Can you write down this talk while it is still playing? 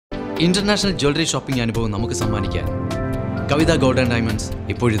International jewellery shopping അനുഭവം നമുക്ക് സമ്മാനിക്കാൻ കവിത gold and diamonds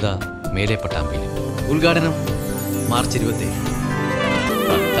ഇപ്പോഴിതാ മേലെ പട്ടാമ്പിയിൽ. ഉദ്ഘാടനം മാർച്ച് 27.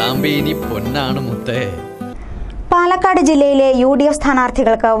 പട്ടാമ്പി ഇനി പൊന്നാണ് മുത്തേ. പാലക്കാട് ജില്ലയിലെ UDF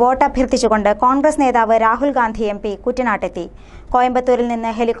സ്ഥാനാർത്ഥികൾക്ക് വോട്ട് അഭ്യർത്ഥിച്ചുകൊണ്ട് കോൺഗ്രസ് നേതാവ് രാഹുൽ ഗാന്ധി MP കുട്ടനാട്ടെത്തി. കോയമ്പത്തൂരിൽ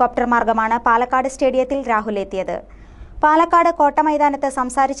നിന്ന് ഹെലികോപ്റ്റർ മാർഗമാണ് പാലക്കാട് സ്റ്റേഡിയത്തിൽ രാഹുൽ എത്തിയത്. പാലക്കാട് കോട്ട മൈതാനത്ത്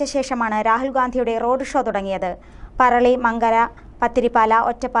സംസാരിച്ച ശേഷമാണ് രാഹുൽ ഗാന്ധിയുടെ റോഡ് ഷോ തുടങ്ങിയത്. പറളി, മങ്കര, പത്തിരിപ്പാല,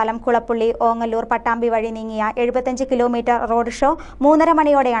 ഒറ്റപ്പാലം, കുളപ്പുള്ളി, ഓങ്ങല്ലൂർ, പട്ടാമ്പി വഴി നീങ്ങിയ 75 കിലോമീറ്റർ റോഡ് ഷോ 3:30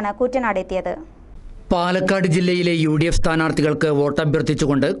 മണിയോടെയാണ് കുട്ടനാട് എത്തിയത്. പാലക്കാട് ജില്ലയിലെ UDF സ്ഥാനാർത്ഥികൾക്ക് വോട്ട്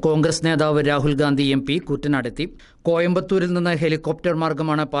അഭ്യർത്ഥിച്ചുകൊണ്ട് കോൺഗ്രസ് നേതാവ് രാഹുൽ ഗാന്ധി MP കുട്ടനാടെത്തി. കോയമ്പത്തൂരിൽ നിന്ന് ഹെലികോപ്റ്റർ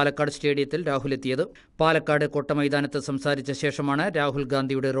മാർഗമാണ് പാലക്കാട് സ്റ്റേഡിയത്തിൽ രാഹുൽ എത്തിയത്. പാലക്കാട് കോട്ട മൈതാനത്ത് സംസാരിച്ച ശേഷമാണ് രാഹുൽ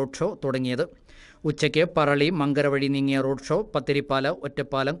ഗാന്ധിയുടെ റോഡ് ഷോ തുടങ്ങിയത്. ഉച്ചയ്ക്ക് പറളി, മങ്കര വഴി നീങ്ങിയ റോഡ് ഷോ പത്തിരിപ്പാല,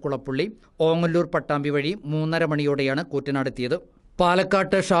 ഒറ്റപ്പാലം, കുളപ്പുള്ളി, ഓങ്ങല്ലൂർ, പട്ടാമ്പി വഴി 3:30 മണിയോടെയാണ് കുട്ടനാടെത്തിയത്.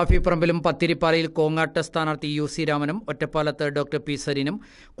 പാലക്കാട്ട് ഷാഫി പറമ്പിലും, പത്തിരിപ്പാലയിൽ കോങ്ങാട്ട് സ്ഥാനാർത്ഥി UC രാമനും, ഒറ്റപ്പാലത്ത് doctor P സരീനും,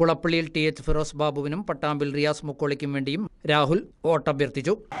 കുളപ്പള്ളിയിൽ TH Firoz ബാബുവിനും, പട്ടാമ്പിൽ Riyas മുക്കോളിക്കും വേണ്ടിയും രാഹുൽ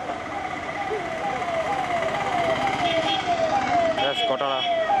വോട്ടഭ്യർത്ഥിച്ചു.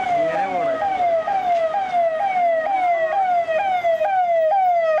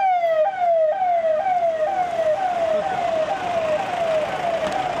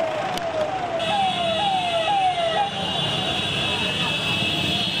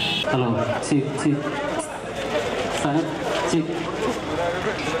 Hello, check.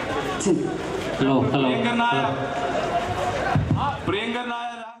 Hello.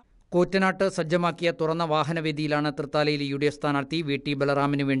 കൂറ്റനാട്ട് സജ്ജമാക്കിയ തുറന്ന വാഹനവേദിയിലാണ് തൃത്താലയിൽ UDF സ്ഥാനാർത്ഥി VT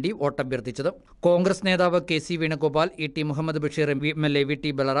ബലറാമിനു വേണ്ടി വോട്ടഭ്യർത്ഥിച്ചത്. കോൺഗ്രസ് നേതാവ് KC Venugopal, ET Muhammad Basheer MLA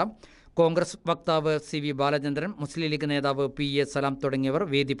VT Balaram, Congress വക്താവ് CV ബാലചന്ദ്രൻ, മുസ്ലിം ലീഗ് നേതാവ് PA സലാം തുടങ്ങിയവർ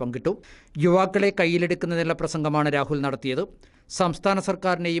വേദി പങ്കിട്ടു. യുവാക്കളെ കയ്യിലെടുക്കുന്നതിനുള്ള പ്രസംഗമാണ് രാഹുൽ നടത്തിയത്. സംസ്ഥാന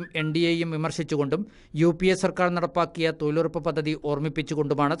സർക്കാരിനെയും NDAയും വിമർശിച്ചുകൊണ്ടും UPA സർക്കാർ നടപ്പാക്കിയ തൊഴിലുറപ്പ് പദ്ധതി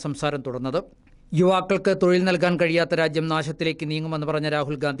ഓർമ്മിപ്പിച്ചുകൊണ്ടുമാണ് സംസാരം തുടർന്നത്. യുവാക്കൾക്ക് തൊഴിൽ നൽകാൻ കഴിയാത്ത രാജ്യം നാശത്തിലേക്ക് നീങ്ങുമെന്ന് പറഞ്ഞ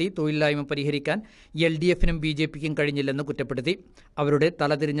രാഹുൽ ഗാന്ധി തൊഴിലില്ലായ്മ പരിഹരിക്കാൻ LDFനും BJPക്കും കഴിഞ്ഞില്ലെന്ന് കുറ്റപ്പെടുത്തി. അവരുടെ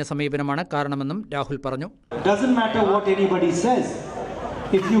തലതിരിഞ്ഞ സമീപനമാണ് കാരണമെന്നും രാഹുൽ പറഞ്ഞു. Doesn't matter what anybody says.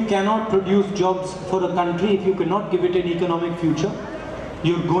 If you cannot produce jobs for a country, if you cannot give it an economic future,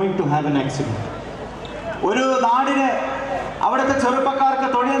 you're going to have an accident. ഒരു നാടിന് അവിടുത്തെ ചെറുപ്പക്കാർക്ക്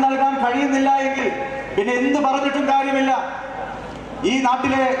തൊഴിൽ നൽകാൻ കഴിയുന്നില്ല എങ്കിൽ പിന്നെ എന്ത് പറഞ്ഞിട്ടും കാര്യമില്ല. ഈ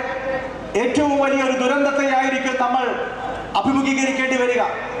നാട്ടിലെ ഏറ്റവും വലിയൊരു ദുരന്തത്തെയായിരിക്കും നമ്മൾ അഭിമുഖീകരിക്കേണ്ടി വരിക.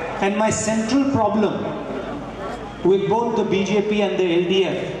 And my central problem with both the BJP and the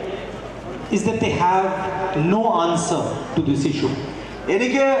LDF is that they have no answer to this issue.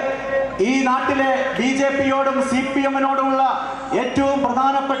 എനിക്ക് ഈ നാട്ടിലെ BJPയോടും CPMനോടുമുള്ള ഏറ്റവും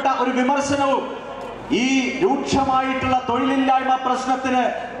പ്രധാനപ്പെട്ട ഒരു വിമർശനവും ഈ രൂക്ഷമായിട്ടുള്ള തൊഴിലില്ലായ്മ പ്രശ്നത്തിന്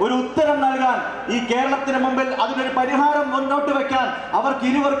ഒരു ഉത്തരം നൽകാൻ ഈ കേരളത്തിന് മുമ്പിൽ അതിനൊരു പരിഹാരം മുന്നോട്ട് വെക്കാൻ അവർക്ക്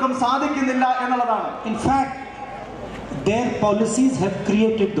ഇരുവർക്കും സാധിക്കുന്നില്ല എന്നുള്ളതാണ്. In fact, their policies have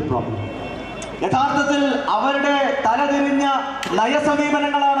created the problem. യഥാർത്ഥത്തിൽ അവരുടെ തലതിരിഞ്ഞ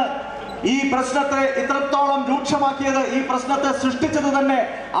നയസമീപനങ്ങളാണ് ഈ പ്രശ്നത്തെ ഇത്രത്തോളം രൂക്ഷമാക്കിയത്. ഈ പ്രശ്നത്തെ സൃഷ്ടിച്ചത് തന്നെ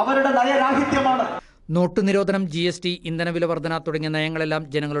അവരുടെ നയരാഹിത്യമാണ്. നോട്ട് നിരോധനം, GST, ഇന്ധനവില വർധന തുടങ്ങിയ നയങ്ങളെല്ലാം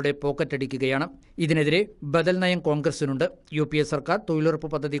ജനങ്ങളുടെ പോക്കറ്റടിക്കുകയാണ്. ഇതിനെതിരെ ബദൽ നയം കോൺഗ്രസിനുണ്ട്. UPA സർക്കാർ തൊഴിലുറപ്പ്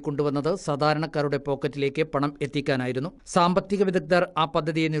പദ്ധതി കൊണ്ടുവന്നത് സാധാരണക്കാരുടെ പോക്കറ്റിലേക്ക് പണം എത്തിക്കാനായിരുന്നു. സാമ്പത്തിക വിദഗ്ധർ ആ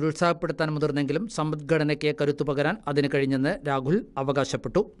പദ്ധതിയെ നിരുത്സാഹപ്പെടുത്താൻ മുതിർന്നെങ്കിലും സമ്പദ്ഘടനയ്ക്ക് കരുത്തു പകരാൻ അതിന് കഴിഞ്ഞെന്ന് രാഹുൽ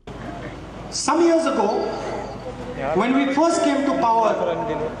അവകാശപ്പെട്ടു. Some years ago, when we first came to power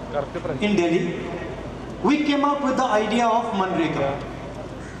in Delhi, we came up with the idea of Manrega.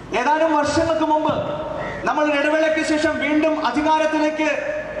 ഏതാനും വർഷങ്ങൾക്ക് മുമ്പ് നമ്മൾ ഇടവേളയ്ക്ക് ശേഷം വീണ്ടും അധികാരത്തിലേക്ക്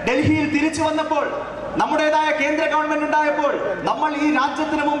ഡൽഹിയിൽ തിരിച്ചു വന്നപ്പോൾ, നമ്മുടേതായ കേന്ദ്ര ഗവൺമെന്റ് ഉണ്ടായപ്പോൾ നമ്മൾ ഈ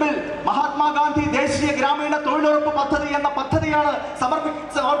രാജ്യത്തിന് മുമ്പിൽ മഹാത്മാഗാന്ധി ദേശീയ ഗ്രാമീണ തൊഴിലുറപ്പ് പദ്ധതി എന്ന പദ്ധതിയാണ്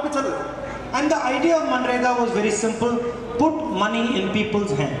സമർപ്പിച്ചത്. And the idea of Manrega was very simple: put money in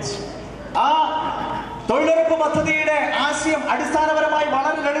people's hands. ആ തൊഴിലുറപ്പ് പദ്ധതിയുടെ ആശയം അടിസ്ഥാനപരമായി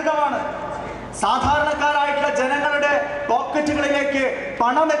വളരെ ലളിതമാണ്. സാധാരണക്കാരായിട്ടുള്ള ജനങ്ങളുടെ പോക്കറ്റുകളിലേക്ക്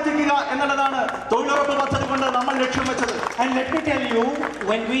പണം എത്തിക്കുക എന്നുള്ളതാണ് തൊഴിലുറപ്പ് പദ്ധതി കൊണ്ട് നമ്മൾ ലക്ഷ്യം വെച്ചത്. And let me tell you,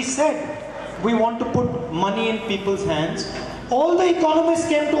 when we said we want to put money in people's hands, all the economists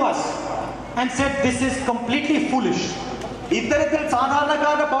came to us and said this is completely foolish. ഇത്തരത്തിൽ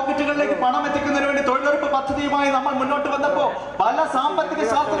സാധാരണക്കാരുടെ പോക്കറ്റുകളിലേക്ക് പണം എത്തിക്കുന്നതിന് വേണ്ടി തൊഴിലുറപ്പ് പദ്ധതിയുമായി നമ്മൾ മുന്നോട്ട് വന്നപ്പോൾ പല സാമ്പത്തിക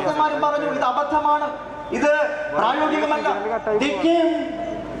ശാസ്ത്രജ്ഞന്മാരും പറഞ്ഞു ഇത് അബദ്ധമാണ്, ഇത് പ്രായോഗികമല്ല. They came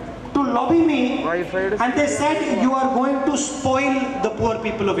to lobby me and they said you are going to spoil the poor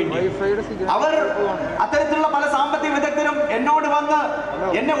people of India. അവർ അത്തരത്തിലുള്ള പല സാമ്പത്തിക സാമ്പത്തിക വിദഗ്ധരും എന്നോട് വന്ന്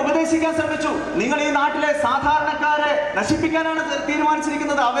എന്നെ ഉപദേശിക്കാൻ ശ്രമിച്ചു. നിങ്ങൾ ഈ നാട്ടിലെ സാധാരണക്കാരെ നശിപ്പിക്കാനാണ്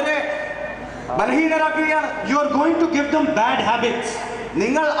തീരുമാനിച്ചിരിക്കുന്നത്, അവരെ ബലഹീനരാക്കുകയാണ്. You are going to give them bad habits.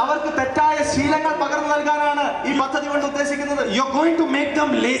 നിങ്ങൾ അവർക്ക് തെറ്റായ ശീലങ്ങൾ പകർന്നു നൽകാനാണ് ഈ പദ്ധതി കൊണ്ട് ഉദ്ദേശിക്കുന്നത്. You are going to make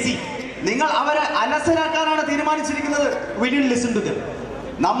them lazy. നിങ്ങൾ അവരെ അലസരാക്കാനാണ് തീരുമാനിച്ചിരിക്കുന്നത്. V didn't listen to them.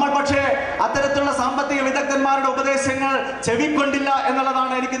 നമ്മൾ പക്ഷേ അത്തരത്തിലുള്ള സാമ്പത്തിക വിദഗ്ധന്മാരുടെ ഉപദേശങ്ങൾ ചെവിക്കൊണ്ടില്ല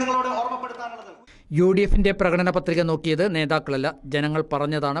എന്നുള്ളതാണ് എനിക്ക് നിങ്ങളോട് ഓർമ്മപ്പെടുത്താനുള്ളത്. UDFന്റെ പ്രകടന പത്രിക നോക്കിയത് നേതാക്കളല്ല, ജനങ്ങൾ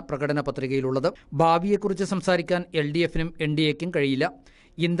പറഞ്ഞതാണ് പ്രകടന പത്രികയിലുള്ളത്. ഭാവിയെക്കുറിച്ച് സംസാരിക്കാൻ LDFനും NDAക്കും കഴിയില്ല.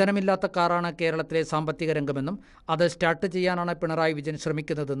 ഇന്ധനമില്ലാത്ത കാറാണ് കേരളത്തിലെ സാമ്പത്തിക രംഗമെന്നും അത് സ്റ്റാർട്ട് ചെയ്യാനാണ് പിണറായി വിജയൻ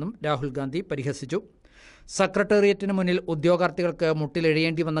ശ്രമിക്കുന്നതെന്നും രാഹുൽ ഗാന്ധി പരിഹസിച്ചു. സെക്രട്ടേറിയറ്റിന് മുന്നിൽ ഉദ്യോഗാർത്ഥികൾക്ക്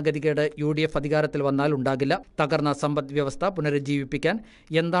മുട്ടിലെഴിയേണ്ടി വന്ന ഗതികേട് UDF അധികാരത്തിൽ വന്നാൽ ഉണ്ടാകില്ല. തകർന്ന സമ്പദ് വ്യവസ്ഥ പുനരുജ്ജീവിപ്പിക്കാൻ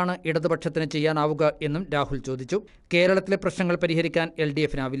എന്താണ് ഇടതുപക്ഷത്തിന് ചെയ്യാനാവുക എന്നും രാഹുൽ ചോദിച്ചു. കേരളത്തിലെ പ്രശ്നങ്ങൾ പരിഹരിക്കാൻ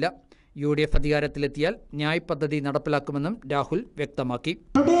LDFനാവില്ല. UDF അധികാരത്തിലെത്തിയാൽ ന്യായ് പദ്ധതി നടപ്പിലാക്കുമെന്നും രാഹുൽ വ്യക്തമാക്കി.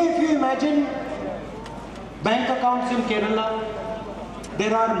 Today, if you imagine bank accounts in Kerala,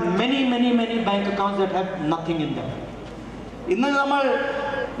 there are many bank accounts that have nothing in them. ഇന്ന് നമ്മൾ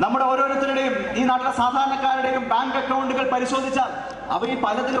നമ്മുടെ ഓരോരുത്തരുടെയും ഈ നാട്ടിലെ സാധാരണക്കാരുടെയും ബാങ്ക് അക്കൗണ്ടുകൾ പരിശോധിച്ചാൽ അവയിൽ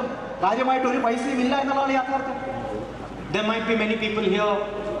പലതിലും കാര്യമായിട്ട് ഒരു പൈസയും ഇല്ല എന്നുള്ളതാണ് യാഥാർത്ഥ്യം. There might be many people here.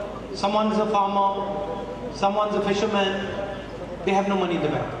 Someone is a farmer, someone is a fisherman. They have no money in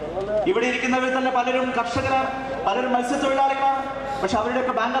the bank. ഇവിടെ ഇരിക്കുന്നവരിൽ തന്നെ പലരും കർഷകരാണ്, പലരും മത്സ്യത്തൊഴിലാളികളാണ്. പക്ഷെ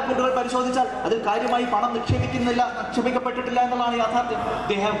അവരുടെയൊക്കെ ബാങ്ക് അക്കൗണ്ടുകൾ പരിശോധിച്ചാൽ അതിൽ കാര്യമായി പണം നിക്ഷേപിക്കപ്പെട്ടിട്ടില്ല എന്നുള്ളതാണ് യാഥാർത്ഥ്യം.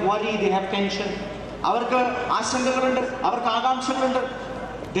 They have worry, they have tension. അവർക്ക് ആശങ്കകളുണ്ട്, അവർക്ക് ആകാംക്ഷകളുണ്ട്.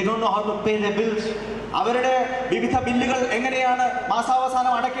 They don't know how to pay their bills. അവരുടെ വിവിധ ബില്ലുകൾ എങ്ങനെയാണ്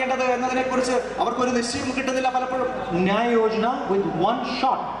മാസാവസാനം അടയ്ക്കേണ്ടത് എന്നതിനെക്കുറിച്ച് അവർക്കൊരു നിശ്ചയം കിട്ടുന്നില്ല പലപ്പോഴും. Nyay Yojana with one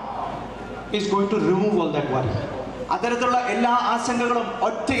shot is going to remove all that worry. അത്തരത്തിലുള്ള എല്ലാ ആശങ്കകളും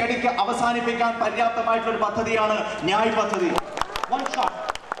ഒറ്റയടിക്ക് അവസാനിപ്പിക്കാൻ പര്യാപ്തമായിട്ടുള്ള ഒരു പദ്ധതിയാണ് ന്യായ് പദ്ധതി. One shot.